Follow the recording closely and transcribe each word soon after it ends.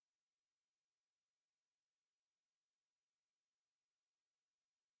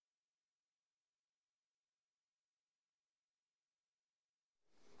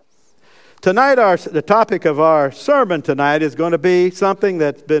Tonight, the topic of our sermon tonight is going to be something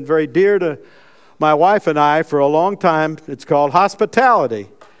that's been very dear to my wife and I for a long time. It's called hospitality.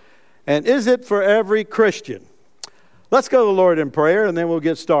 And is it for every Christian? Let's go to the Lord in prayer, and then we'll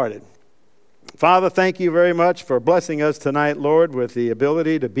get started. Father, thank you very much for blessing us tonight, Lord, with the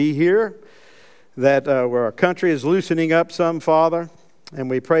ability to be here, that where our country is loosening up some, Father. And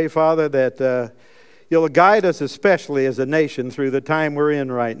we pray, Father, that you'll guide us especially as a nation through the time we're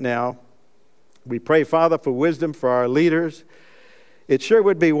in right now. We pray, Father, for wisdom for our leaders. It sure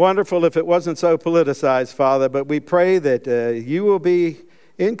would be wonderful if it wasn't so politicized, Father, but we pray that you will be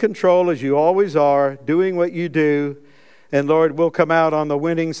in control as you always are, doing what you do. And, Lord, we'll come out on the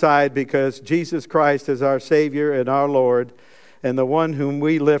winning side because Jesus Christ is our Savior and our Lord and the one whom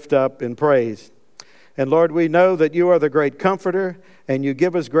we lift up in praise. And, Lord, we know that you are the great comforter and you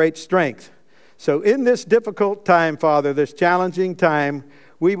give us great strength. So in this difficult time, Father, this challenging time,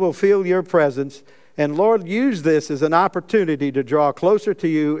 we will feel your presence. And Lord, use this as an opportunity to draw closer to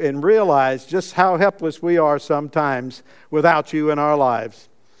you and realize just how helpless we are sometimes without you in our lives.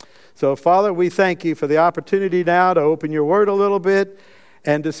 So Father, we thank you for the opportunity now to open your word a little bit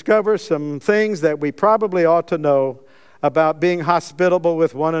and discover some things that we probably ought to know about being hospitable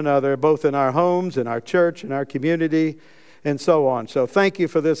with one another, both in our homes, in our church, in our community, and so on. So thank you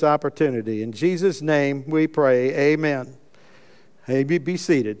for this opportunity. In Jesus' name we pray, amen. Hey, be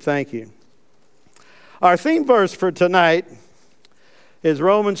seated. Thank you. Our theme verse for tonight is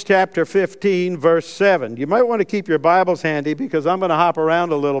Romans chapter 15, verse 7. You might want to keep your Bibles handy because I'm going to hop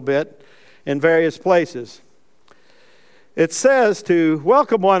around a little bit in various places. It says to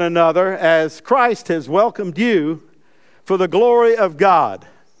welcome one another as Christ has welcomed you for the glory of God.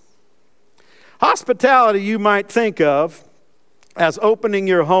 Hospitality you might think of as opening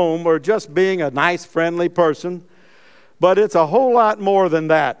your home or just being a nice, friendly person. But it's a whole lot more than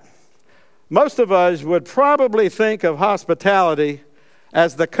that. Most of us would probably think of hospitality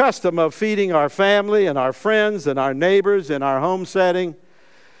as the custom of feeding our family and our friends and our neighbors in our home setting,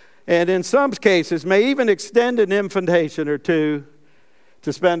 and in some cases may even extend an invitation or two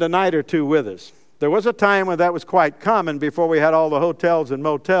to spend a night or two with us. There was a time when that was quite common before we had all the hotels and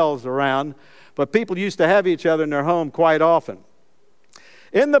motels around, but people used to have each other in their home quite often.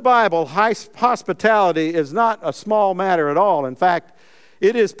 In the Bible, hospitality is not a small matter at all. In fact,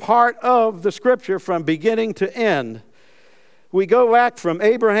 it is part of the Scripture from beginning to end. We go back from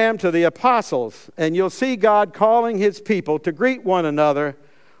Abraham to the apostles, and you'll see God calling his people to greet one another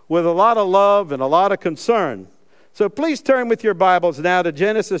with a lot of love and a lot of concern. So please turn with your Bibles now to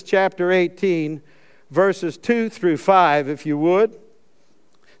Genesis chapter 18, verses 2 through 5, if you would.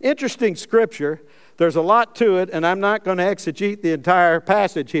 Interesting Scripture. There's a lot to it, and I'm not going to exegete the entire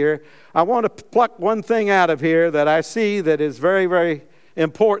passage here. I want to pluck one thing out of here that I see that is very, very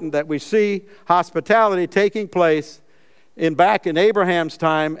important, that we see hospitality taking place back in Abraham's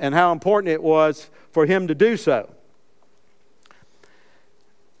time and how important it was for him to do so.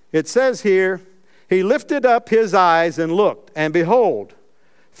 It says here, he lifted up his eyes and looked, and behold,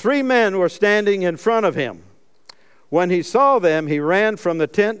 3 men were standing in front of him. When he saw them, he ran from the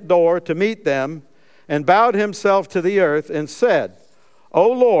tent door to meet them, and bowed himself to the earth and said, O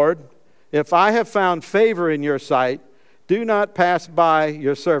Lord, if I have found favor in your sight, do not pass by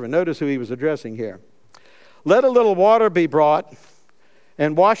your servant. Notice who he was addressing here. Let a little water be brought,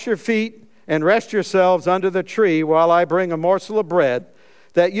 and wash your feet, and rest yourselves under the tree while I bring a morsel of bread,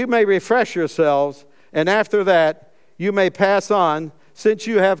 that you may refresh yourselves, and after that you may pass on, since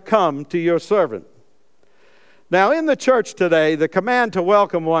you have come to your servant. Now, in the church today, the command to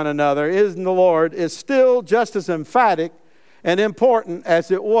welcome one another in the Lord is still just as emphatic and important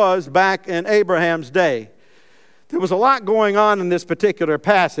as it was back in Abraham's day. There was a lot going on in this particular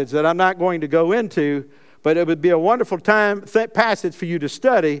passage that I'm not going to go into, but it would be a wonderful passage for you to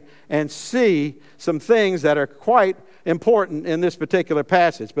study and see some things that are quite important in this particular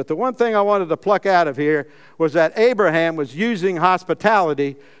passage. But the one thing I wanted to pluck out of here was that Abraham was using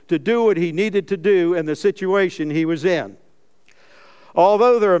hospitality to do what he needed to do in the situation he was in.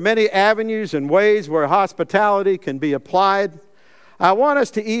 Although there are many avenues and ways where hospitality can be applied, I want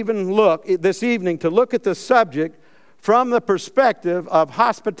us to even look this evening to look at the subject from the perspective of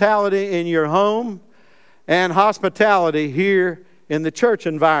hospitality in your home and hospitality here in the church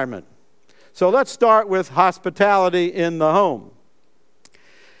environment. So let's start with hospitality in the home.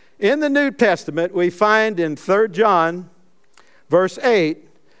 In the New Testament, we find in 3 John, verse 8,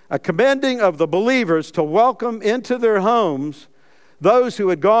 a commending of the believers to welcome into their homes those who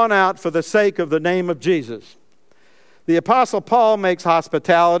had gone out for the sake of the name of Jesus. The Apostle Paul makes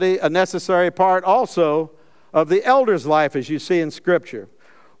hospitality a necessary part also of the elder's life, as you see in Scripture.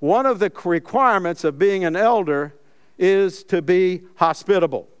 one of the requirements of being an elder is to be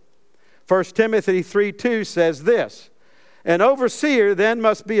hospitable. 1 Timothy 3:2 says this, "An overseer then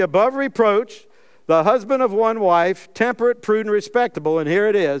must be above reproach, the husband of one wife, temperate, prudent, respectable," and here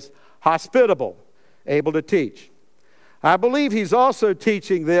it is, hospitable, able to teach. I believe he's also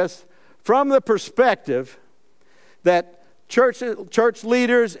teaching this from the perspective that church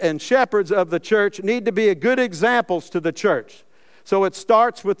leaders and shepherds of the church need to be good examples to the church. So it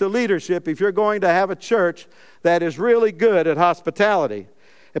starts with the leadership if you're going to have a church that is really good at hospitality.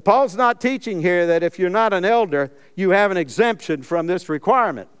 And Paul's not teaching here that if you're not an elder, you have an exemption from this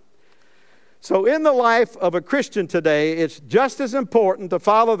requirement. So in the life of a Christian today, it's just as important to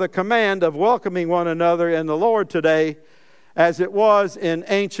follow the command of welcoming one another in the Lord today as it was in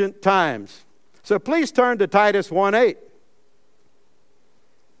ancient times. So please turn to Titus 1:8.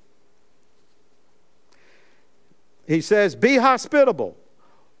 He says, "Be hospitable,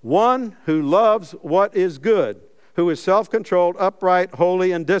 one who loves what is good, who is self-controlled, upright,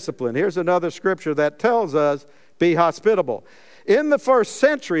 holy, and disciplined." Here's another scripture that tells us, be hospitable. In the first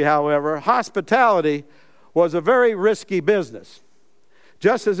century, however, hospitality was a very risky business,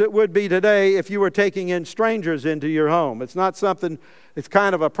 just as it would be today if you were taking in strangers into your home. It's not something, it's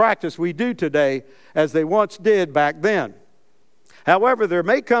kind of a practice we do today as they once did back then. However, there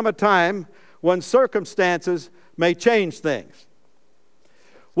may come a time when circumstances may change things.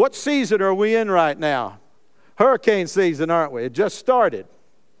 What season are we in right now? Hurricane season, aren't we? It just started.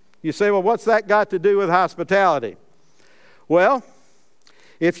 You say, well, what's that got to do with hospitality? Well,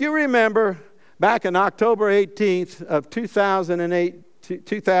 if you remember back on October 18th of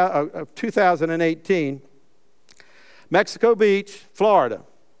 2018, Mexico Beach, Florida.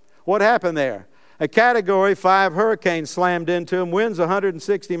 What happened there? A Category 5 hurricane slammed into them, winds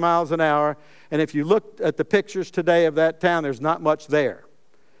 160 miles an hour, and if you look at the pictures today of that town, there's not much there.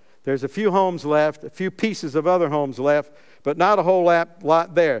 There's a few homes left, a few pieces of other homes left, but not a whole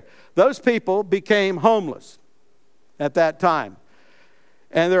lot there. Those people became homeless at that time.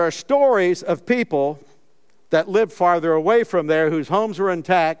 And there are stories of people that lived farther away from there whose homes were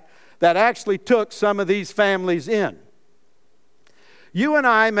intact that actually took some of these families in. You and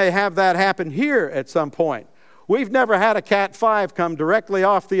I may have that happen here at some point. We've never had a Cat 5 come directly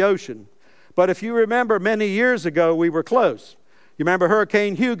off the ocean. But if you remember, many years ago, we were close. You remember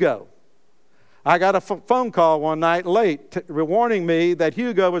Hurricane Hugo? I got a phone call one night late warning me that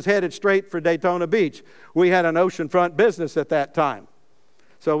Hugo was headed straight for Daytona Beach. We had an oceanfront business at that time,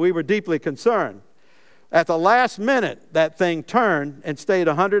 so we were deeply concerned. At the last minute, that thing turned and stayed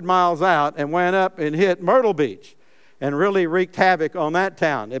 100 miles out and went up and hit Myrtle Beach and really wreaked havoc on that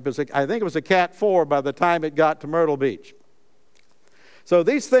town. I think it was a Cat 4 by the time it got to Myrtle Beach. So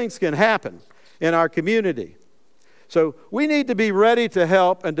these things can happen in our community. So we need to be ready to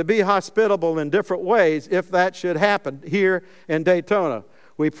help and to be hospitable in different ways if that should happen here in Daytona.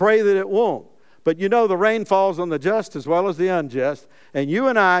 We pray that it won't. But you know the rain falls on the just as well as the unjust. And you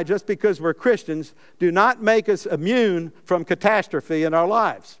and I, just because we're Christians, do not make us immune from catastrophe in our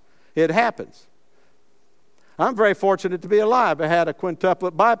lives. It happens. I'm very fortunate to be alive. I had a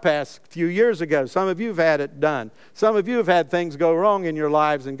quintuplet bypass a few years ago. Some of you have had it done. Some of you have had things go wrong in your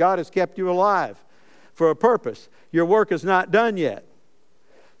lives, and God has kept you alive for a purpose. Your work is not done yet.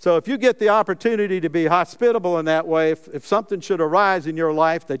 So if you get the opportunity to be hospitable in that way, if something should arise in your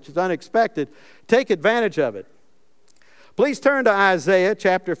life that's unexpected, take advantage of it. Please turn to Isaiah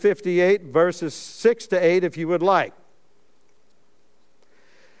chapter 58, verses 6 to 8, if you would like.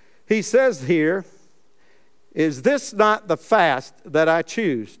 He says here, "Is this not the fast that I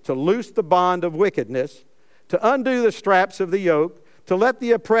choose, to loose the bond of wickedness, to undo the straps of the yoke, to let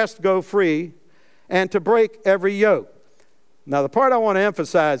the oppressed go free, and to break every yoke?" Now, the part I want to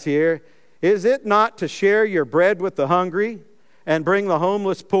emphasize here, is it not to share your bread with the hungry and bring the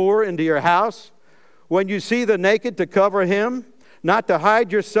homeless poor into your house? When you see the naked, to cover him, not to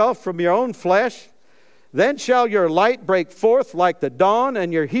hide yourself from your own flesh? Then shall your light break forth like the dawn,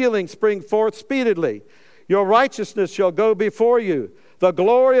 and your healing spring forth speedily. Your righteousness shall go before you. The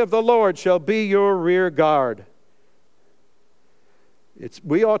glory of the Lord shall be your rear guard.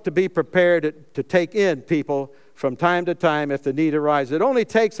 We ought to be prepared to take in people from time to time if the need arises. It only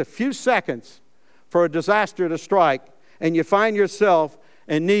takes a few seconds for a disaster to strike, and you find yourself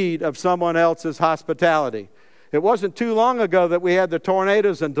in need of someone else's hospitality. It wasn't too long ago that we had the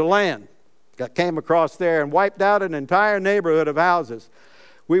tornadoes in DeLand that came across there and wiped out an entire neighborhood of houses.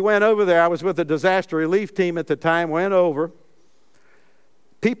 We went over there. I was with the disaster relief team at the time, went over.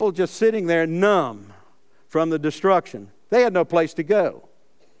 People just sitting there numb from the destruction. They had no place to go.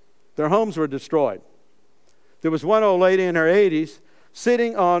 Their homes were destroyed. There was one old lady in her 80s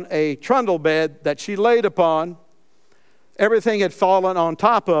sitting on a trundle bed that she laid upon. Everything had fallen on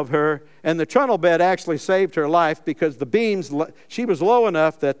top of her, and the trundle bed actually saved her life because the beams, she was low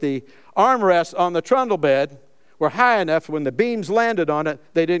enough that the armrests on the trundle bed were high enough when the beams landed on it,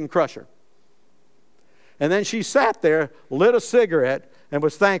 they didn't crush her. And then she sat there, lit a cigarette, and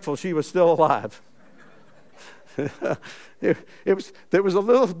was thankful she was still alive. There was a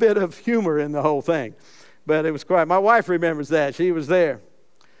little bit of humor in the whole thing, but it was quite. My wife remembers that. She was there.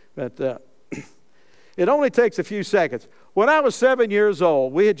 But it only takes a few seconds. When I was 7 years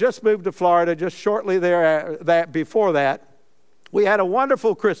old, we had just moved to Florida. Just shortly before that, we had a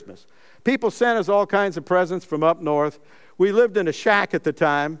wonderful Christmas. People sent us all kinds of presents from up north. We lived in a shack at the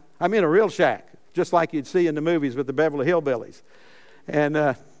time. I mean a real shack, just like you'd see in the movies with the Beverly Hillbillies.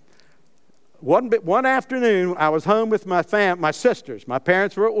 And one afternoon, I was home with my sisters. My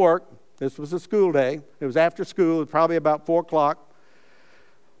parents were at work. This was a school day. It was after school. It was probably about 4 o'clock.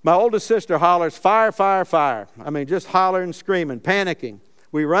 My oldest sister hollers, "Fire, fire, fire." I mean, just hollering, screaming, panicking.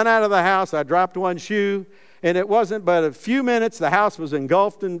 We run out of the house. I dropped one shoe, and it wasn't but a few minutes. The house was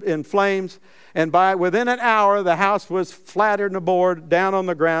engulfed in flames, and within an hour, the house was flattered in a board down on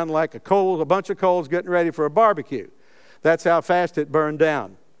the ground like a bunch of coals getting ready for a barbecue. That's how fast it burned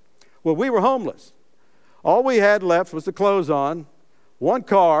down. Well, we were homeless. All we had left was the clothes on, one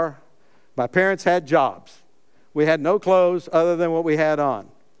car. My parents had jobs. We had no clothes other than what we had on.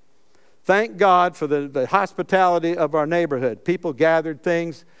 Thank God for the hospitality of our neighborhood. People gathered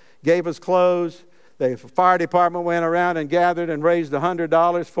things, gave us clothes. The fire department went around and gathered and raised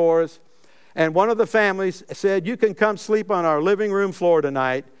 $100 for us. And one of the families said, "You can come sleep on our living room floor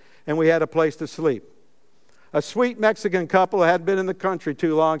tonight," and we had a place to sleep. A sweet Mexican couple who hadn't been in the country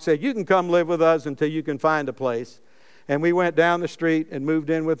too long said, "You can come live with us until you can find a place." And we went down the street and moved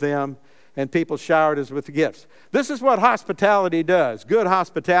in with them, and people showered us with gifts. This is what hospitality does. Good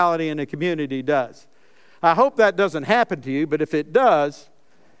hospitality in a community does. I hope that doesn't happen to you, but if it does,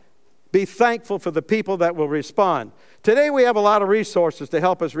 be thankful for the people that will respond. Today we have a lot of resources to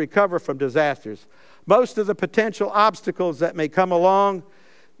help us recover from disasters. Most of the potential obstacles that may come along,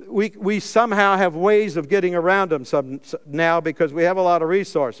 we somehow have ways of getting around them now because we have a lot of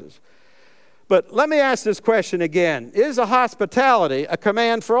resources. But let me ask this question again. Is a hospitality a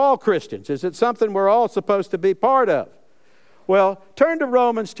command for all Christians? Is it something we're all supposed to be part of? Well, turn to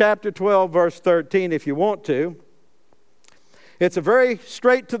Romans chapter 12, verse 13 if you want to. It's a very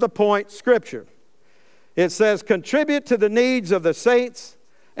straight to the point scripture. It says, "Contribute to the needs of the saints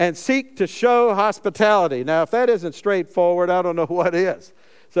and seek to show hospitality." Now, if that isn't straightforward, I don't know what is.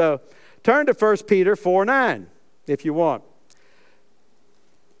 So turn to 1 Peter 4:9 if you want.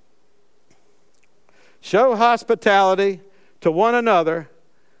 Show hospitality to one another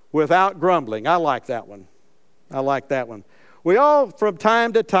without grumbling. I like that one. We all, from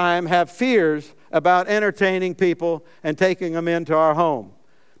time to time, have fears about entertaining people and taking them into our home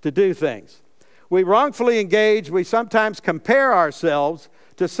to do things. We wrongfully engage. We sometimes compare ourselves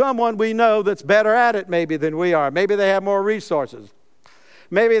to someone we know that's better at it maybe than we are. Maybe they have more resources.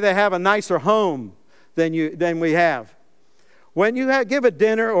 Maybe they have a nicer home than we have. When you give a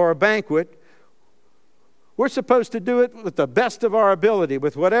dinner or a banquet, we're supposed to do it with the best of our ability,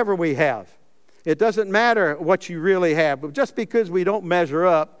 with whatever we have. It doesn't matter what you really have. But just because we don't measure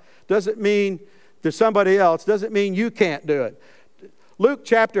up doesn't mean to somebody else, doesn't mean you can't do it. Luke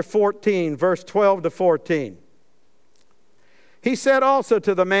chapter 14, verse 12 to 14. He said also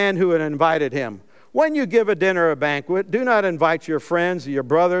to the man who had invited him, "When you give a dinner or a banquet, do not invite your friends or your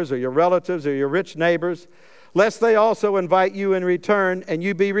brothers or your relatives or your rich neighbors, lest they also invite you in return and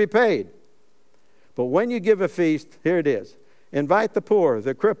you be repaid. But when you give a feast," here it is, "invite the poor,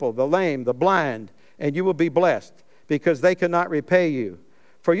 the crippled, the lame, the blind, and you will be blessed, because they cannot repay you.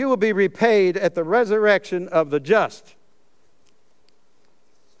 For you will be repaid at the resurrection of the just."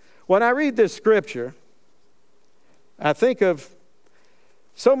 When I read this scripture, I think of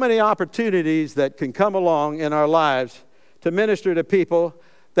so many opportunities that can come along in our lives to minister to people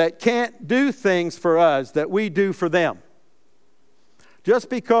that can't do things for us that we do for them. Just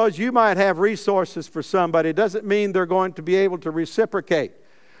because you might have resources for somebody doesn't mean they're going to be able to reciprocate.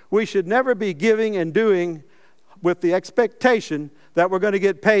 We should never be giving and doing with the expectation that we're going to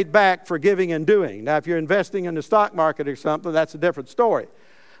get paid back for giving and doing. Now, if you're investing in the stock market or something, that's a different story.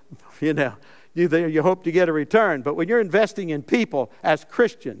 You hope to get a return. But when you're investing in people as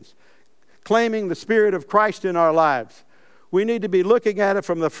Christians, claiming the Spirit of Christ in our lives, we need to be looking at it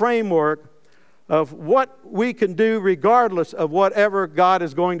from the framework of what we can do regardless of whatever God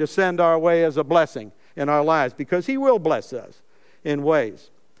is going to send our way as a blessing in our lives, because He will bless us in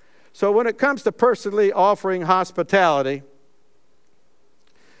ways. So when it comes to personally offering hospitality,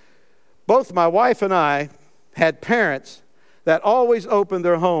 Both my wife and I had parents that always opened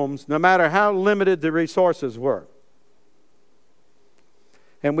their homes no matter how limited the resources were.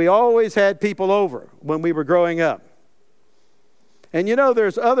 And we always had people over when we were growing up. And you know,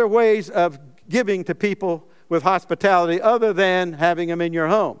 there's other ways of giving to people with hospitality other than having them in your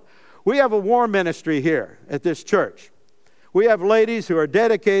home. We have a war ministry here at this church. We have ladies who are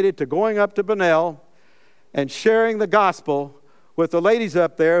dedicated to going up to Bunnell and sharing the gospel with the ladies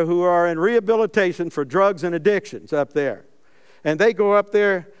up there who are in rehabilitation for drugs and addictions up there. And they go up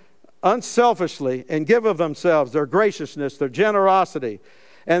there unselfishly and give of themselves, their graciousness, their generosity.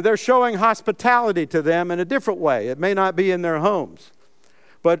 And they're showing hospitality to them in a different way. It may not be in their homes.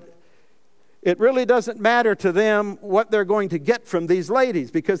 But it really doesn't matter to them what they're going to get from these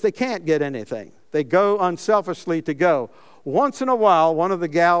ladies because they can't get anything. They go unselfishly to go. Once in a while, one of the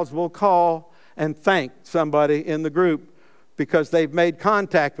gals will call and thank somebody in the group because they've made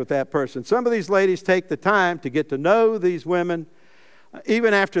contact with that person. Some of these ladies take the time to get to know these women.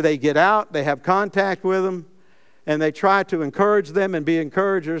 Even after they get out, they have contact with them, and they try to encourage them and be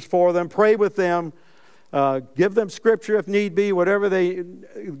encouragers for them, pray with them, give them scripture if need be, whatever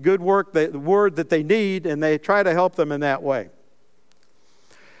good work, the word that they need, and they try to help them in that way.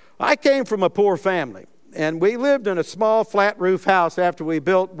 I came from a poor family, and we lived in a small flat roof house after we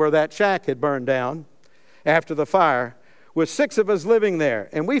built where that shack had burned down after the fire, with 6 of us living there.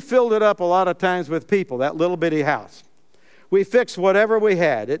 And we filled it up a lot of times with people, that little bitty house. We fixed whatever we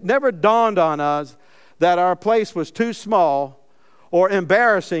had. It never dawned on us that our place was too small or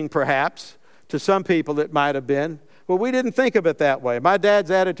embarrassing, perhaps, to some people it might have been. But we didn't think of it that way. My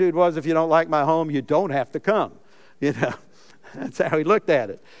dad's attitude was, if you don't like my home, you don't have to come. You know, that's how he looked at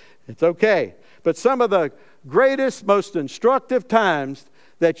it. It's okay. But some of the greatest, most instructive times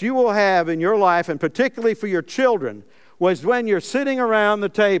that you will have in your life, and particularly for your children, was when you're sitting around the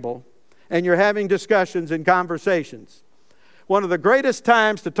table and you're having discussions and conversations. One of the greatest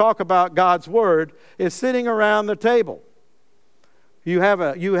times to talk about God's Word is sitting around the table. You have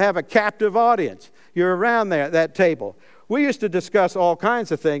a captive audience. You're around that table. We used to discuss all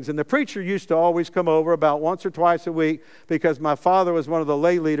kinds of things, and the preacher used to always come over about once or twice a week because my father was one of the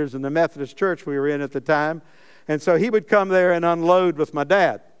lay leaders in the Methodist church we were in at the time, and so he would come there and unload with my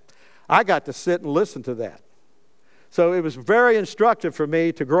dad. I got to sit and listen to that. So it was very instructive for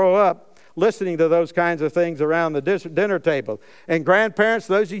me to grow up listening to those kinds of things around the dinner table. And grandparents,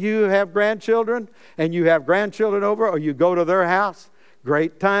 those of you who have grandchildren and you have grandchildren over or you go to their house,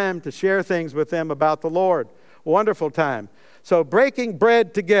 great time to share things with them about the Lord. Wonderful time. So breaking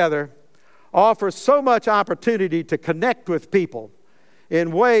bread together offers so much opportunity to connect with people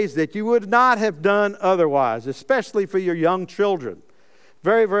in ways that you would not have done otherwise, especially for your young children.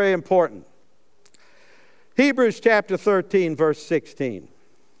 Very, very important. Hebrews chapter 13, verse 16.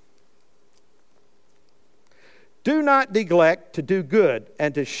 Do not neglect to do good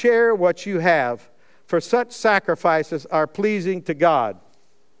and to share what you have, for such sacrifices are pleasing to God.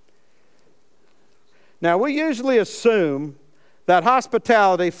 Now, we usually assume that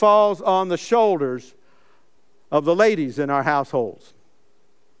hospitality falls on the shoulders of the ladies in our households.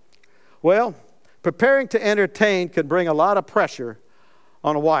 Well, preparing to entertain can bring a lot of pressure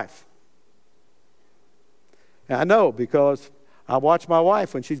on a wife. And I know because I watch my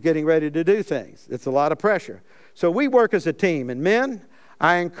wife when she's getting ready to do things. It's a lot of pressure. So we work as a team. And men,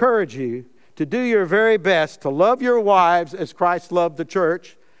 I encourage you to do your very best to love your wives as Christ loved the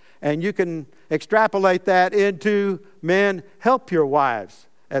church. And you can extrapolate that into men, help your wives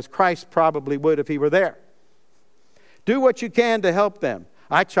as Christ probably would if he were there. Do what you can to help them.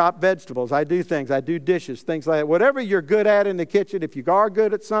 I chop vegetables. I do things. I do dishes, things like that. Whatever you're good at in the kitchen, if you are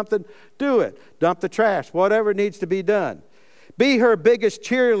good at something, do it. Dump the trash, whatever needs to be done. Be her biggest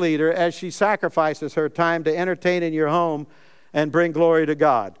cheerleader as she sacrifices her time to entertain in your home and bring glory to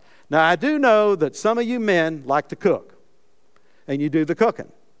God. Now, I do know that some of you men like to cook, and you do the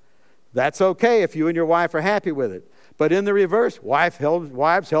cooking. That's okay if you and your wife are happy with it. But in the reverse, wives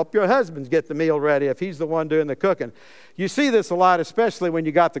help your husbands get the meal ready if he's the one doing the cooking. You see this a lot, especially when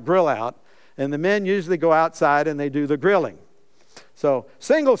you got the grill out, and the men usually go outside and they do the grilling. So,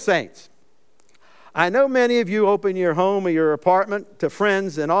 single saints, I know many of you open your home or your apartment to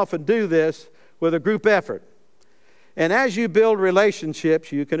friends and often do this with a group effort. And as you build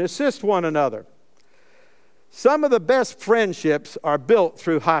relationships, you can assist one another. Some of the best friendships are built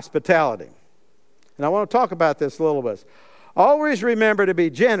through hospitality. And I want to talk about this a little bit. Always remember to be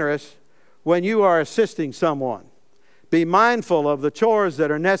generous when you are assisting someone. Be mindful of the chores that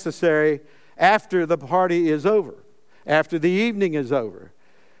are necessary after the party is over, after the evening is over.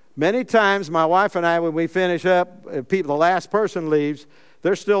 Many times, my wife and I, when we finish up, the last person leaves,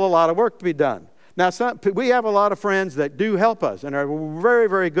 there's still a lot of work to be done. Now, we have a lot of friends that do help us and are very,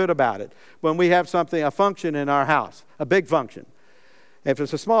 very good about it when we have something, a function in our house, a big function. If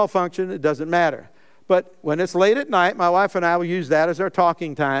it's a small function, it doesn't matter. But when it's late at night, my wife and I will use that as our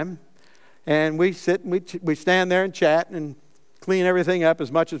talking time. And we sit and we stand there and chat and clean everything up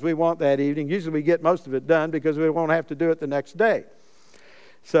as much as we want that evening. Usually we get most of it done because we won't have to do it the next day.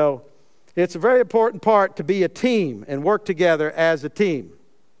 So it's a very important part to be a team and work together as a team.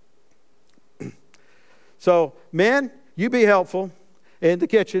 So, men, you be helpful in the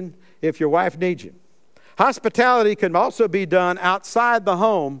kitchen if your wife needs you. Hospitality can also be done outside the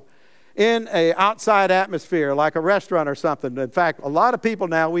home in an outside atmosphere, like a restaurant or something. In fact, a lot of people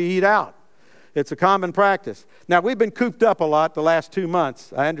now, we eat out. It's a common practice. Now, we've been cooped up a lot the last 2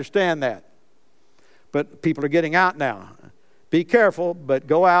 months. I understand that. But people are getting out now. Be careful, but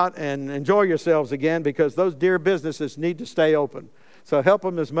go out and enjoy yourselves again, because those dear businesses need to stay open. So help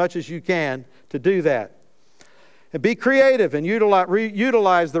them as much as you can to do that. And be creative and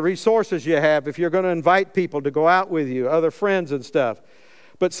utilize the resources you have if you're going to invite people to go out with you, other friends and stuff.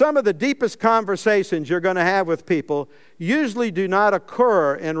 But some of the deepest conversations you're going to have with people usually do not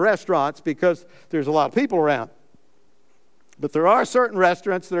occur in restaurants because there's a lot of people around. But there are certain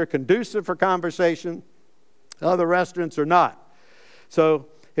restaurants that are conducive for conversation. Other restaurants are not. So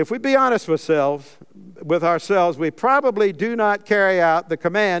if we be honest with ourselves, we probably do not carry out the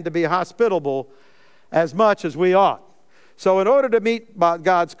command to be hospitable as much as we ought. So in order to meet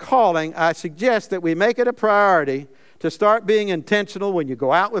God's calling, I suggest that we make it a priority to start being intentional when you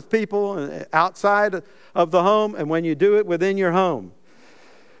go out with people outside of the home and when you do it within your home.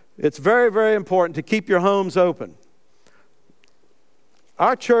 It's very, very important to keep your homes open.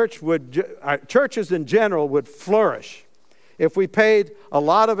 Our churches in general would flourish if we paid a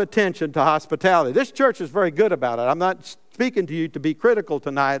lot of attention to hospitality. This church is very good about it. I'm not speaking to you to be critical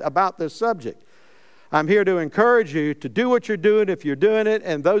tonight about this subject. I'm here to encourage you to do what you're doing if you're doing it,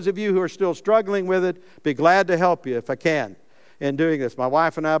 and those of you who are still struggling with it, be glad to help you if I can in doing this. My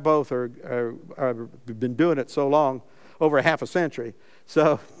wife and I both have been doing it so long, over half a century.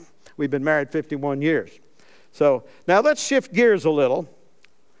 So we've been married 51 years. So now let's shift gears a little,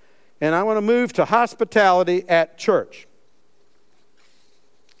 and I want to move to hospitality at church.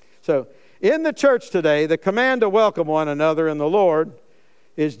 So in the church today, the command to welcome one another in the Lord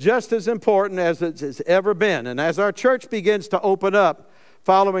is just as important as it has ever been. And as our church begins to open up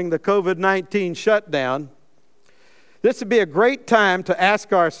following the COVID-19 shutdown, this would be a great time to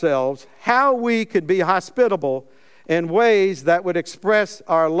ask ourselves how we could be hospitable in ways that would express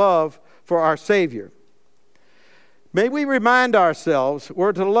our love for our Savior. May we remind ourselves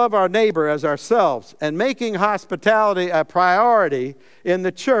we're to love our neighbor as ourselves, and making hospitality a priority in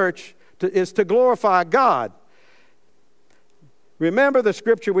the church is to glorify God. Remember the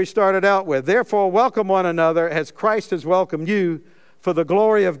scripture we started out with. Therefore, welcome one another as Christ has welcomed you for the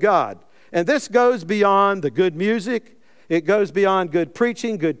glory of God. And this goes beyond the good music. It goes beyond good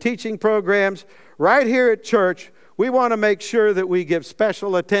preaching, good teaching programs. Right here at church, we want to make sure that we give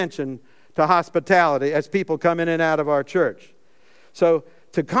special attention to hospitality as people come in and out of our church. So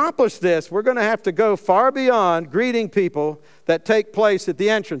to accomplish this, we're going to have to go far beyond greeting people that take place at the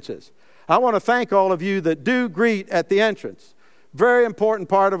entrances. I want to thank all of you that do greet at the entrance. Very important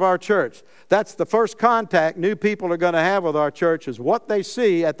part of our church. That's the first contact new people are going to have with our church, is what they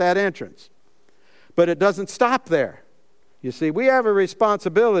see at that entrance. But it doesn't stop there. You see, we have a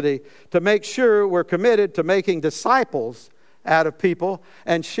responsibility to make sure we're committed to making disciples out of people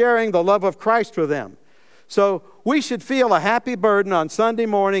and sharing the love of Christ with them. So we should feel a happy burden on Sunday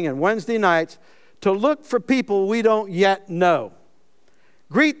morning and Wednesday nights to look for people we don't yet know.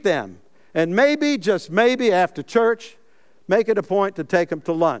 Greet them, and maybe, just maybe after church, make it a point to take them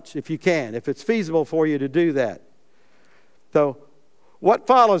to lunch if you can, if it's feasible for you to do that. So what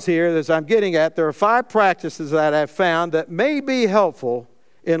follows here, as I'm getting at, there are 5 practices that I've found that may be helpful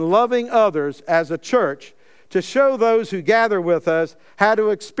in loving others as a church to show those who gather with us how to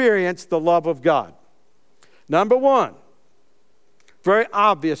experience the love of God. Number 1, very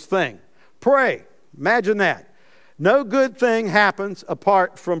obvious thing, pray. Imagine that. No good thing happens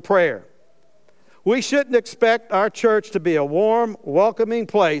apart from prayer. We shouldn't expect our church to be a warm, welcoming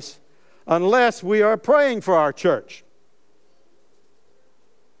place unless we are praying for our church.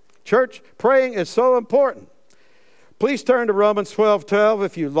 Church, praying is so important. Please turn to Romans 12:12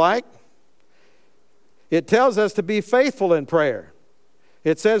 if you like. It tells us to be faithful in prayer.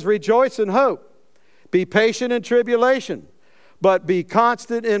 It says, rejoice in hope. Be patient in tribulation, but be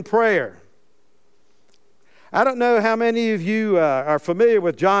constant in prayer. I don't know how many of you are familiar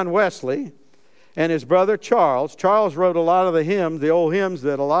with John Wesley. and his brother Charles. Charles wrote a lot of the hymns, the old hymns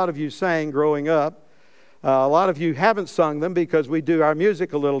that a lot of you sang growing up. A lot of you haven't sung them because we do our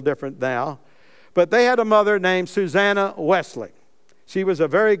music a little different now. But they had a mother named Susanna Wesley. She was a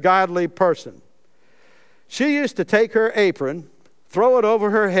very godly person. She used to take her apron, throw it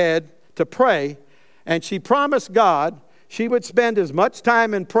over her head to pray, and she promised God she would spend as much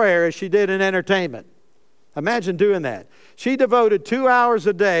time in prayer as she did in entertainment. Imagine doing that. She devoted 2 hours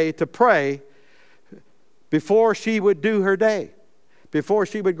a day to pray before she would do her day, before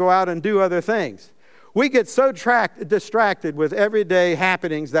she would go out and do other things. We get so distracted with everyday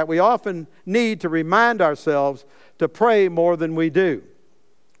happenings that we often need to remind ourselves to pray more than we do.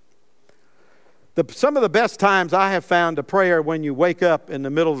 Some of the best times I have found to pray are when you wake up in the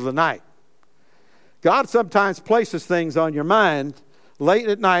middle of the night. God sometimes places things on your mind late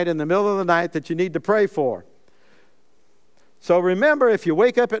at night, in the middle of the night, that you need to pray for. So remember, if you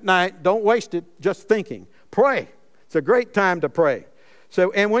wake up at night, don't waste it just thinking. Pray. It's a great time to pray.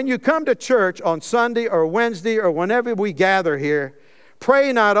 And when you come to church on Sunday or Wednesday or whenever we gather here,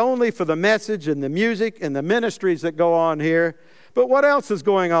 pray not only for the message and the music and the ministries that go on here, but what else is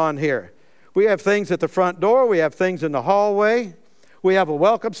going on here? We have things at the front door. We have things in the hallway. We have a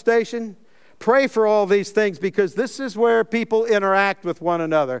welcome station. Pray for all these things, because this is where people interact with one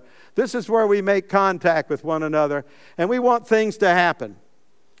another. This is where we make contact with one another, and we want things to happen.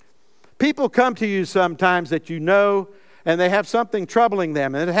 People come to you sometimes that you know, and they have something troubling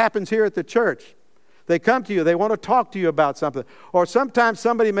them, and it happens here at the church. They come to you. They want to talk to you about something. Or sometimes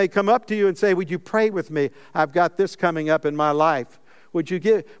somebody may come up to you and say, "Would you pray with me? I've got this coming up in my life. Would you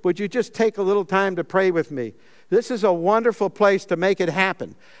just take a little time to pray with me?" This is a wonderful place to make it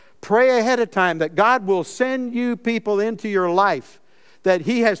happen. Pray ahead of time that God will send you people into your life that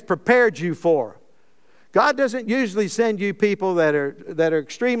He has prepared you for. God doesn't usually send you people that are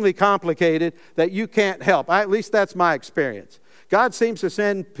extremely complicated that you can't help. At least that's my experience. God seems to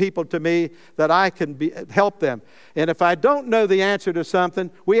send people to me that I can help them. And if I don't know the answer to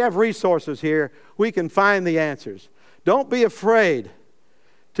something, we have resources here. We can find the answers. Don't be afraid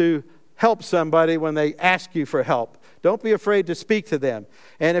to help somebody when they ask you for help. Don't be afraid to speak to them.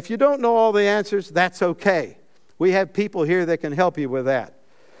 And if you don't know all the answers, that's okay. We have people here that can help you with that.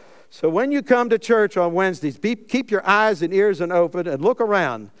 So when you come to church on Wednesdays, keep your eyes and ears open and look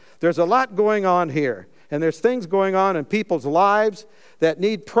around. There's a lot going on here. And there's things going on in people's lives that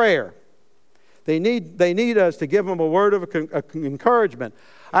need prayer. They need us to give them a word of encouragement.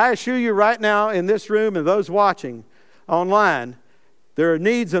 I assure you right now in this room and those watching online, there are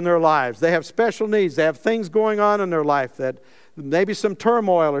needs in their lives. They have special needs. They have things going on in their life, that maybe some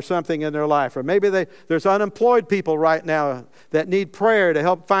turmoil or something in their life. Or maybe there's unemployed people right now that need prayer to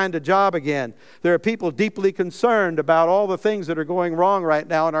help find a job again. There are people deeply concerned about all the things that are going wrong right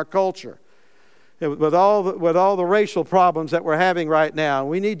now in our culture. With all the racial problems that we're having right now.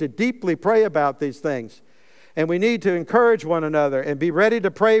 We need to deeply pray about these things. And we need to encourage one another and be ready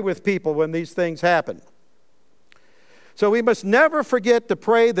to pray with people when these things happen. So we must never forget to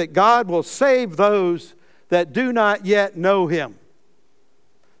pray that God will save those that do not yet know Him.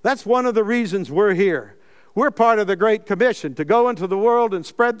 That's one of the reasons we're here. We're part of the Great Commission to go into the world and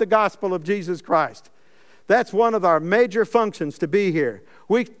spread the gospel of Jesus Christ. That's one of our major functions, to be here.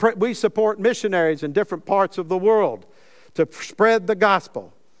 We support missionaries in different parts of the world to spread the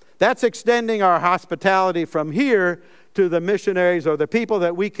gospel. That's extending our hospitality from here to the missionaries or the people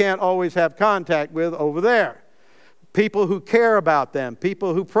that we can't always have contact with over there. People who care about them,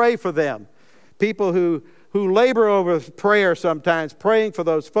 people who pray for them, people who labor over prayer sometimes, praying for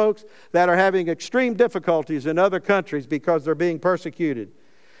those folks that are having extreme difficulties in other countries because they're being persecuted.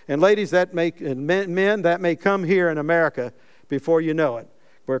 And ladies, men, that may come here in America before you know it,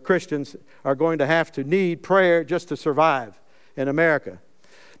 where Christians are going to have to need prayer just to survive in America.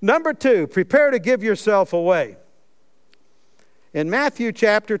 Number 2, prepare to give yourself away. In Matthew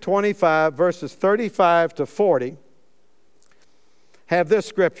chapter 25, verses 35 to 40, have this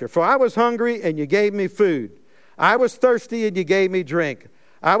scripture. "For I was hungry, and you gave me food. I was thirsty, and you gave me drink.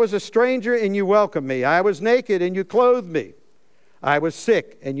 I was a stranger, and you welcomed me. I was naked, and you clothed me. I was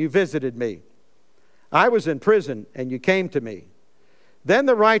sick, and you visited me. I was in prison, and you came to me." Then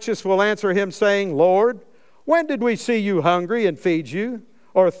the righteous will answer him, saying, "Lord, when did we see you hungry and feed you,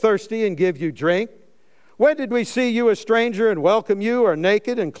 or thirsty and give you drink? When did we see you a stranger and welcome you, or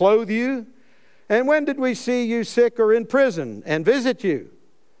naked and clothe you? And when did we see you sick or in prison and visit you?"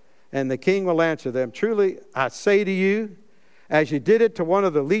 And the king will answer them, "Truly I say to you, as you did it to one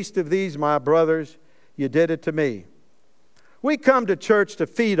of the least of these, my brothers, you did it to me." We come to church to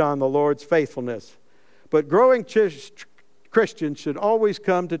feed on the Lord's faithfulness. But growing Christians should always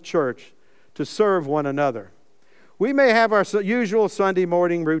come to church to serve one another. We may have our usual Sunday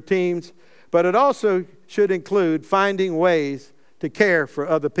morning routines, but it also should include finding ways to care for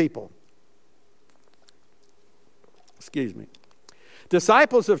other people. Excuse me.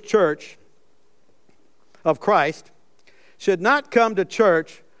 Disciples of Christ, should not come to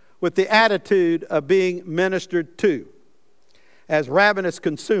church with the attitude of being ministered to as ravenous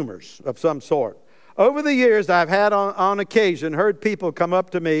consumers of some sort. Over the years, I've had on occasion heard people come up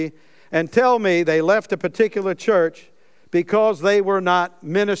to me and tell me they left a particular church because they were not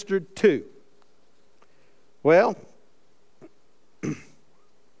ministered to. Well,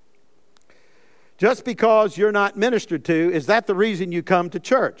 just because you're not ministered to, is that the reason you come to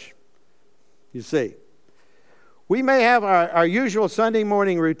church? You see. We may have our usual Sunday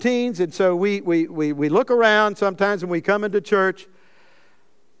morning routines, and so we look around sometimes when we come into church.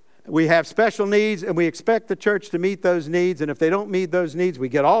 We have special needs, and we expect the church to meet those needs, and if they don't meet those needs, we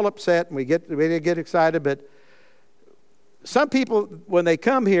get all upset, and we get excited. But some people, when they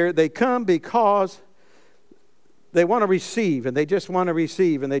come here, they come because they want to receive, and they just want to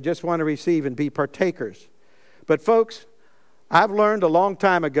receive, and they just want to receive and be partakers. But folks, I've learned a long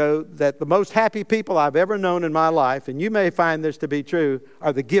time ago that the most happy people I've ever known in my life, and you may find this to be true,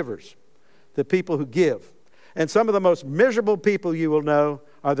 are the givers, the people who give. And some of the most miserable people you will know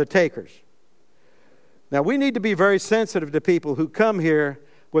are the takers. Now, we need to be very sensitive to people who come here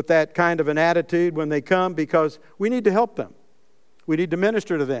with that kind of an attitude when they come, because we need to help them. We need to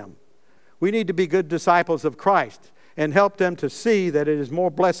minister to them. We need to be good disciples of Christ and help them to see that it is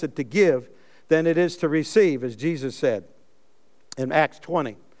more blessed to give than it is to receive, as Jesus said in Acts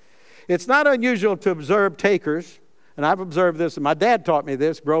 20. It's not unusual to observe takers, and I've observed this, and my dad taught me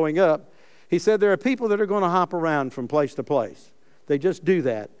this growing up. He said there are people that are going to hop around from place to place. They just do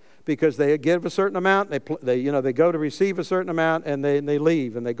that because they give a certain amount, they go to receive a certain amount, and they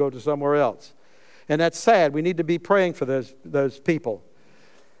leave and they go to somewhere else. And that's sad. We need to be praying for those people.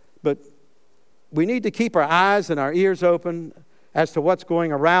 But we need to keep our eyes and our ears open as to what's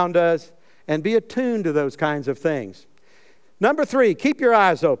going around us and be attuned to those kinds of things. Number 3, keep your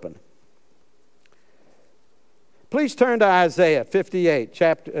eyes open. Please turn to Isaiah 58,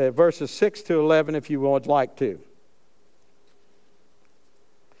 verses 6 to 11 if you would like to.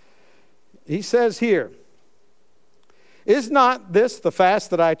 He says here, "Is not this the fast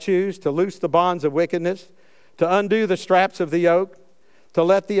that I choose, to loose the bonds of wickedness, to undo the straps of the yoke, to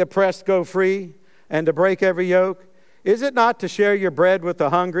let the oppressed go free, and to break every yoke? Is it not to share your bread with the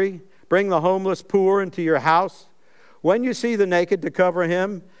hungry, bring the homeless poor into your house? When you see the naked, to cover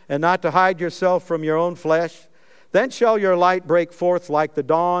him, and not to hide yourself from your own flesh? Then shall your light break forth like the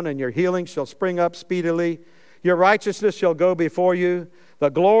dawn, and your healing shall spring up speedily. Your righteousness shall go before you. The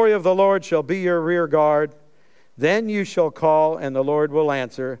glory of the Lord shall be your rear guard. Then you shall call, and the Lord will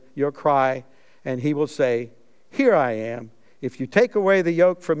answer your cry, and he will say, Here I am. If you take away the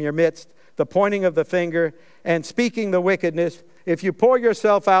yoke from your midst, the pointing of the finger, and speaking the wickedness, if you pour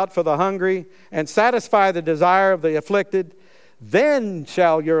yourself out for the hungry, and satisfy the desire of the afflicted, then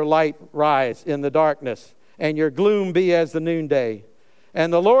shall your light rise in the darkness, and your gloom be as the noonday.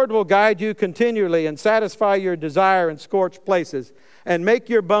 And the Lord will guide you continually, and satisfy your desire in scorched places, and make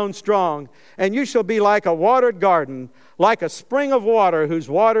your bones strong. And you shall be like a watered garden, like a spring of water whose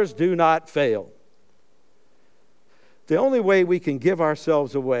waters do not fail." The only way we can give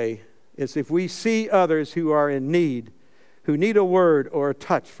ourselves away is if we see others who are in need, who need a word or a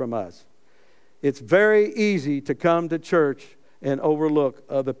touch from us. It's very easy to come to church and overlook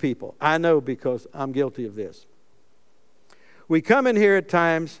other people. I know, because I'm guilty of this. We come in here at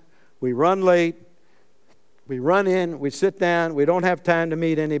times, we run late, we run in, we sit down, we don't have time to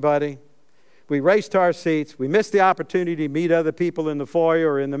meet anybody. We race to our seats, we miss the opportunity to meet other people in the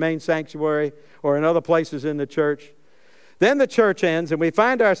foyer or in the main sanctuary or in other places in the church. Then the church ends and we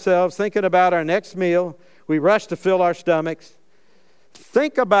find ourselves thinking about our next meal. We rush to fill our stomachs.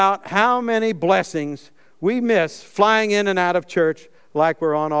 Think about how many blessings we miss flying in and out of church like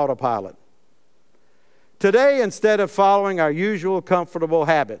we're on autopilot. Today, instead of following our usual comfortable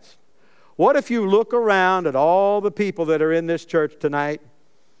habits, what if you look around at all the people that are in this church tonight?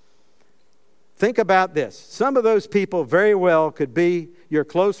 Think about this. Some of those people very well could be your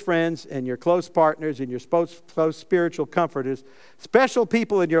close friends and your close partners and your close spiritual comforters, special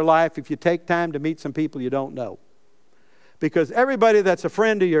people in your life if you take time to meet some people you don't know. Because everybody that's a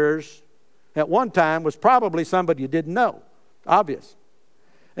friend of yours at one time was probably somebody you didn't know. Obvious.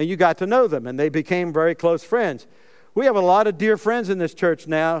 And you got to know them, and they became very close friends. We have a lot of dear friends in this church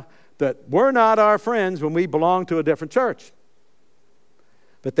now that were not our friends when we belonged to a different church.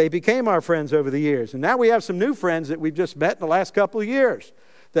 But they became our friends over the years. And now we have some new friends that we've just met in the last couple of years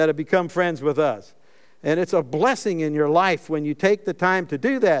that have become friends with us. And it's a blessing in your life when you take the time to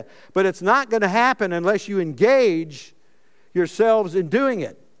do that. But it's not going to happen unless you engage yourselves in doing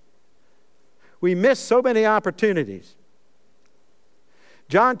it. We miss so many opportunities.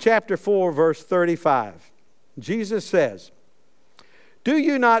 John chapter 4, verse 35. Jesus says, "Do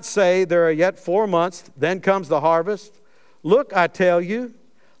you not say there are yet 4 months, then comes the harvest? Look, I tell you,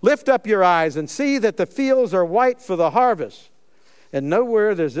 lift up your eyes and see that the fields are white for the harvest." And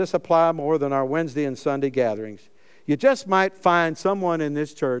nowhere does this apply more than our Wednesday and Sunday gatherings. You just might find someone in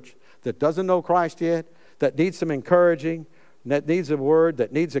this church that doesn't know Christ yet, that needs some encouraging, that needs a word,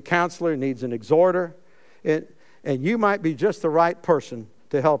 that needs a counselor, needs an exhorter. And you might be just the right person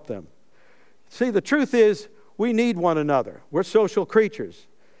to help them. See, the truth is, we need one another. We're social creatures.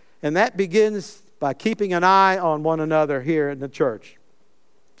 And that begins by keeping an eye on one another here in the church.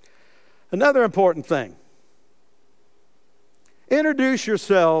 Another important thing. Introduce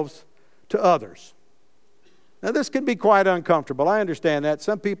yourselves to others. Now, this can be quite uncomfortable. I understand that.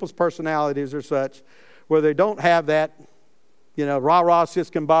 Some people's personalities are such where they don't have that, rah-rah,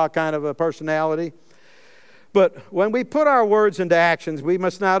 sis-can-bah kind of a personality. But when we put our words into actions, we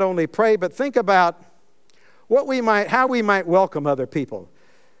must not only pray, but think about how we might welcome other people.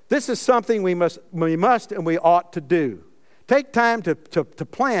 This is something we must and we ought to do. Take time to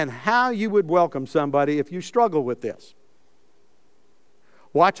plan how you would welcome somebody if you struggle with this.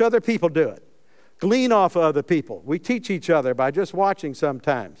 Watch other people do it. Glean off of other people. We teach each other by just watching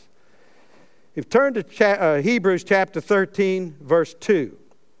sometimes. If you turn to Hebrews chapter 13, verse 2.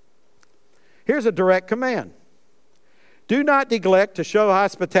 Here's a direct command. "Do not neglect to show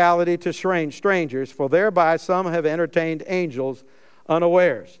hospitality to strangers, for thereby some have entertained angels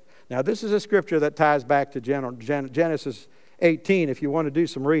unawares." Now, this is a scripture that ties back to Genesis 18, if you want to do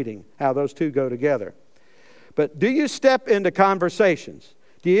some reading, how those two go together. But do you step into conversations?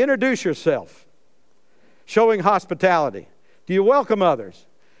 Do you introduce yourself, showing hospitality? Do you welcome others?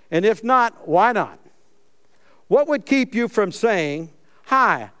 And if not, why not? What would keep you from saying,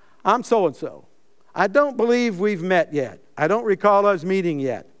 "Hi, I'm so-and-so. I don't believe we've met yet. I don't recall us meeting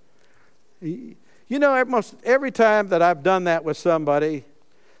yet." Almost every time that I've done that with somebody,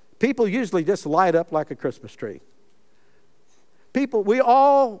 people usually just light up like a Christmas tree. We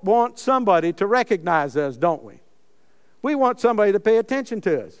all want somebody to recognize us, don't we? We want somebody to pay attention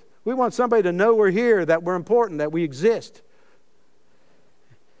to us. We want somebody to know we're here, that we're important, that we exist.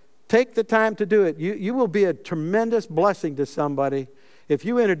 Take the time to do it. You will be a tremendous blessing to somebody if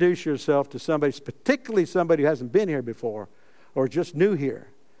you introduce yourself to somebody, particularly somebody who hasn't been here before or just new here,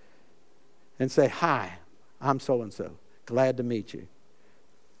 and say, "Hi, I'm so-and-so. Glad to meet you."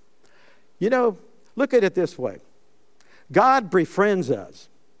 Look at it this way. God befriends us.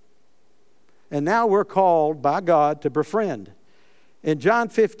 And now we're called by God to befriend. In John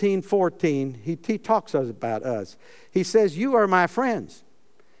 15:14, he talks about us. He says, "You are my friends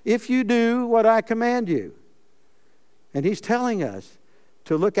if you do what I command you." And he's telling us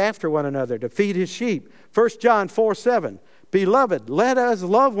to look after one another, to feed his sheep. 1 John 4:7, "Beloved, let us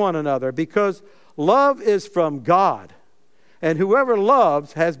love one another because love is from God. And whoever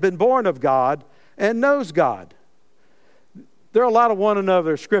loves has been born of God and knows God." There are a lot of one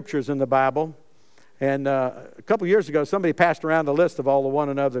another scriptures in the Bible. And a couple years ago, somebody passed around a list of all the one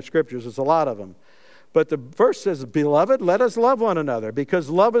another scriptures. There's a lot of them. But the verse says, "Beloved, let us love one another because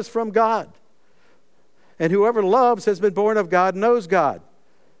love is from God. And whoever loves has been born of God and knows God."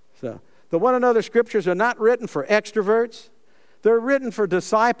 So the one another scriptures are not written for extroverts. They're written for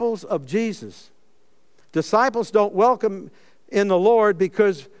disciples of Jesus. Disciples don't welcome in the Lord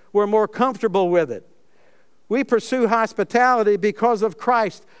because we're more comfortable with it. We pursue hospitality because of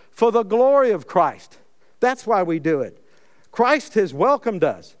Christ, for the glory of Christ. That's why we do it. Christ has welcomed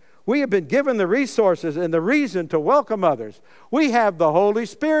us. We have been given the resources and the reason to welcome others. We have the Holy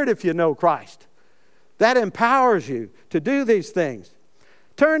Spirit if you know Christ. That empowers you to do these things.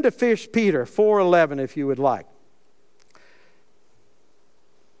 Turn to 1 Peter 4:11 if you would like.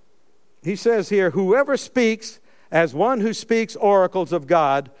 He says here, "Whoever speaks as one who speaks oracles of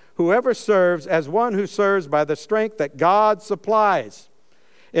God, whoever serves as one who serves by the strength that God supplies,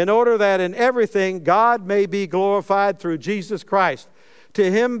 in order that in everything God may be glorified through Jesus Christ.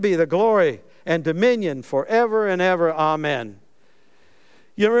 To him be the glory and dominion forever and ever. Amen."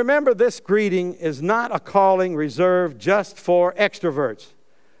 You remember, this greeting is not a calling reserved just for extroverts,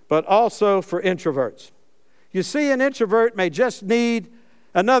 but also for introverts. You see, an introvert may just need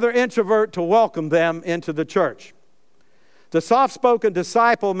another introvert to welcome them into the church. The soft-spoken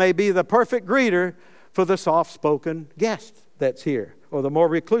disciple may be the perfect greeter for the soft-spoken guest that's here, or the more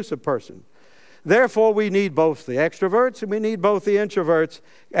reclusive person. Therefore, we need both the extroverts and we need both the introverts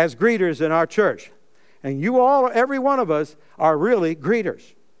as greeters in our church. And you all, every one of us, are really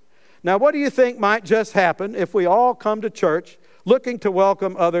greeters. Now, what do you think might just happen if we all come to church looking to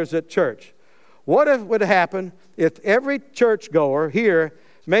welcome others at church? What if would happen if every churchgoer here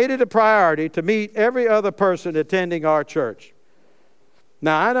made it a priority to meet every other person attending our church?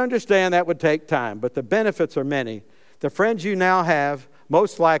 Now, I understand that would take time, but the benefits are many. The friends you now have,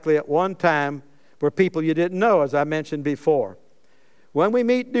 most likely at one time, were people you didn't know, as I mentioned before. When we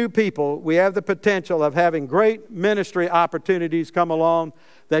meet new people, we have the potential of having great ministry opportunities come along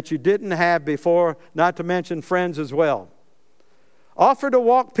that you didn't have before, not to mention friends as well. Offer to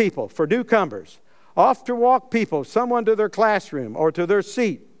walk people for newcomers. Offer to walk people, someone to their classroom or to their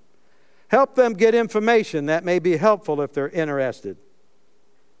seat. Help them get information that may be helpful if they're interested.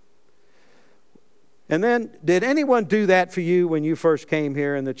 And then, did anyone do that for you when you first came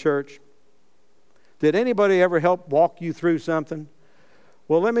here in the church? Did anybody ever help walk you through something?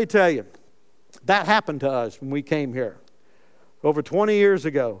 Well, let me tell you, that happened to us when we came here. Over 20 years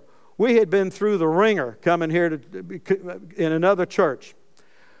ago, we had been through the ringer coming here in another church.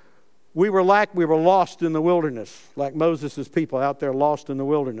 We were lost in the wilderness, like Moses' people out there lost in the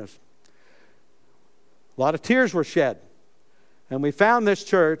wilderness. A lot of tears were shed. And we found this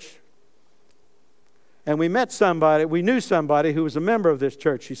church, and we met somebody, we knew somebody who was a member of this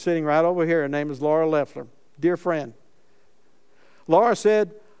church. She's sitting right over here. Her name is Laura Leffler, dear friend. Laura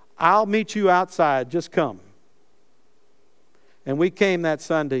said, I'll meet you outside, just come. And we came that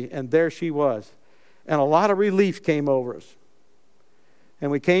Sunday, and there she was. And a lot of relief came over us.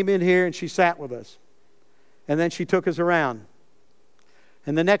 And we came in here, and she sat with us. And then she took us around.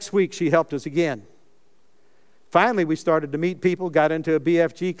 And the next week, she helped us again. Finally, we started to meet people, got into a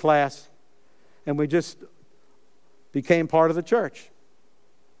BFG class, and we just became part of the church.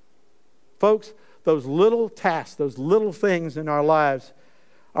 Folks, those little tasks, those little things in our lives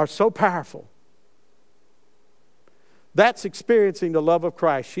are so powerful. That's experiencing the love of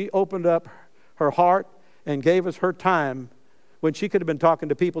Christ. She opened up her heart and gave us her time when she could have been talking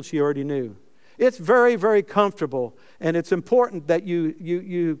to people she already knew. It's very, very comfortable, and it's important that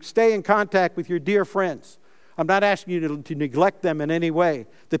you stay in contact with your dear friends. I'm not asking you to neglect them in any way,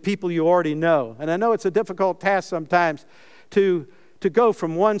 the people you already know. And I know it's a difficult task sometimes to go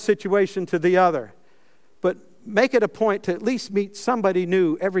from one situation to the other. But make it a point to at least meet somebody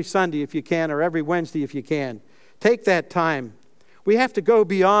new every Sunday if you can, or every Wednesday if you can. Take that time. We have to go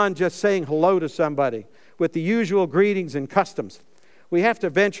beyond just saying hello to somebody with the usual greetings and customs. We have to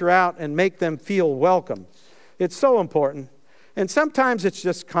venture out and make them feel welcome. It's so important. And sometimes it's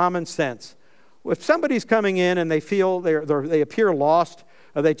just common sense. If somebody's coming in and they feel they appear lost,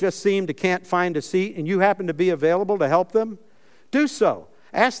 or they just seem to can't find a seat, and you happen to be available to help them, do so.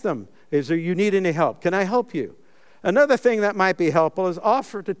 Ask them, you need any help? Can I help you? Another thing that might be helpful is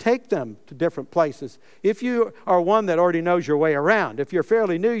offer to take them to different places. If you are one that already knows your way around, if you're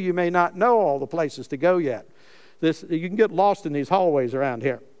fairly new, you may not know all the places to go yet. You can get lost in these hallways around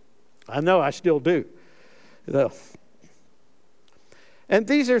here. I know I still do. And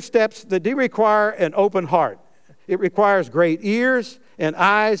these are steps that do require an open heart. It requires great ears and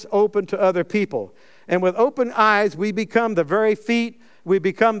eyes open to other people. And with open eyes, we become the very feet, we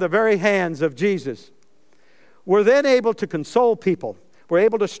become the very hands of Jesus. We're then able to console people. We're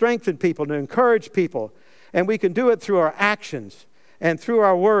able to strengthen people, to encourage people. And we can do it through our actions and through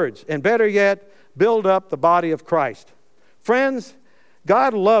our words. And better yet, build up the body of Christ. Friends,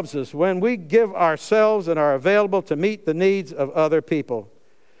 God loves us when we give ourselves and are available to meet the needs of other people.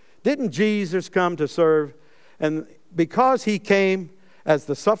 Didn't Jesus come to serve? And because he came as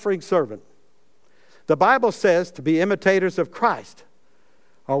the suffering servant, the Bible says to be imitators of Christ.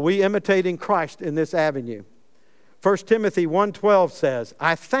 Are we imitating Christ in this avenue? 1 Timothy 1:12 says,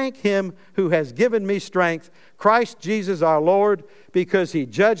 I thank him who has given me strength, Christ Jesus our Lord, because he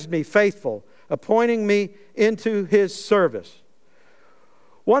judged me faithful, appointing me into his service.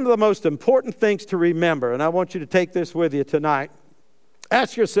 One of the most important things to remember, and I want you to take this with you tonight,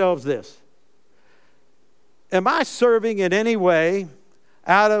 ask yourselves this. Am I serving in any way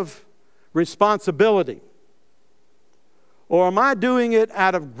out of responsibility? Or am I doing it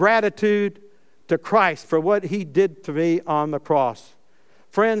out of gratitude to Christ for what he did to me on the cross?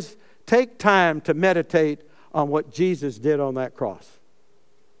 Friends, take time to meditate on what Jesus did on that cross.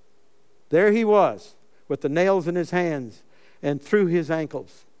 There he was with the nails in his hands and through his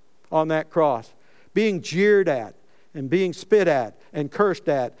ankles on that cross, being jeered at and being spit at and cursed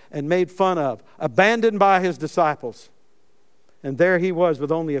at and made fun of, abandoned by his disciples. And there he was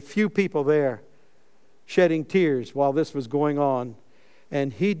with only a few people there shedding tears while this was going on.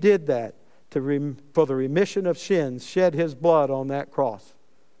 And he did that for the remission of sins, shed his blood on that cross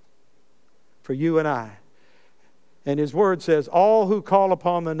for you and I. And his word says, all who call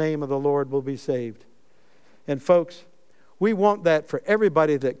upon the name of the Lord will be saved. And folks, we want that for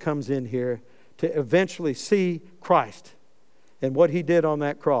everybody that comes in here to eventually see Christ and what he did on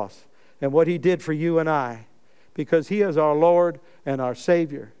that cross and what he did for you and I, because he is our Lord and our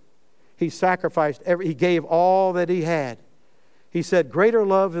Savior. He sacrificed he gave all that he had. He said, greater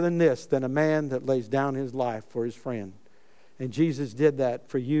love than this, than a man that lays down his life for his friend. And Jesus did that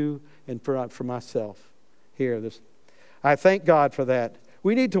for you and for myself here. I thank God for that.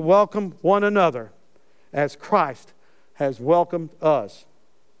 We need to welcome one another as Christ has welcomed us.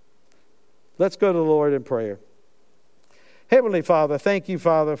 Let's go to the Lord in prayer. Heavenly Father, thank you,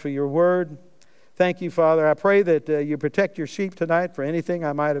 Father, for your word. Thank you, Father. I pray that you protect your sheep tonight for anything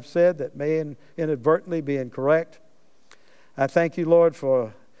I might have said that may inadvertently be incorrect. I thank you, Lord,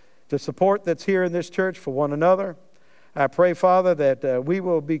 for the support that's here in this church for one another. I pray, Father, that we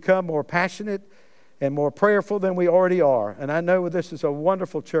will become more passionate and more prayerful than we already are. And I know this is a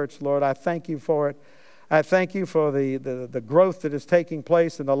wonderful church, Lord. I thank you for it. I thank you for the growth that is taking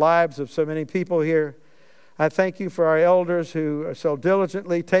place in the lives of so many people here. I thank you for our elders who so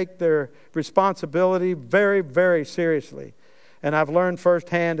diligently take their responsibility very, very seriously. And I've learned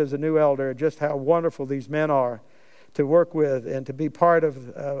firsthand as a new elder just how wonderful these men are to work with and to be part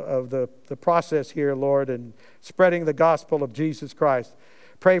of the process here, Lord, and spreading the gospel of Jesus Christ.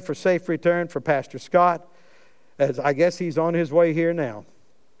 Pray for safe return for Pastor Scott, as I guess he's on his way here now,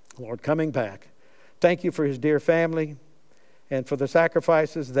 Lord, coming back. Thank you for his dear family and for the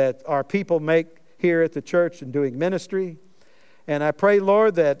sacrifices that our people make here at the church and doing ministry. And I pray,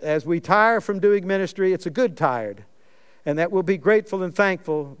 Lord, that as we tire from doing ministry, it's a good tired, and that we'll be grateful and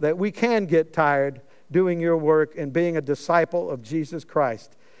thankful that we can get tired doing your work and being a disciple of Jesus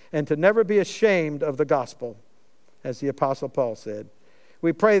Christ, and to never be ashamed of the gospel, as the Apostle Paul said.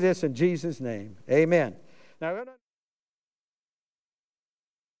 We pray this in Jesus' name. Amen. Now,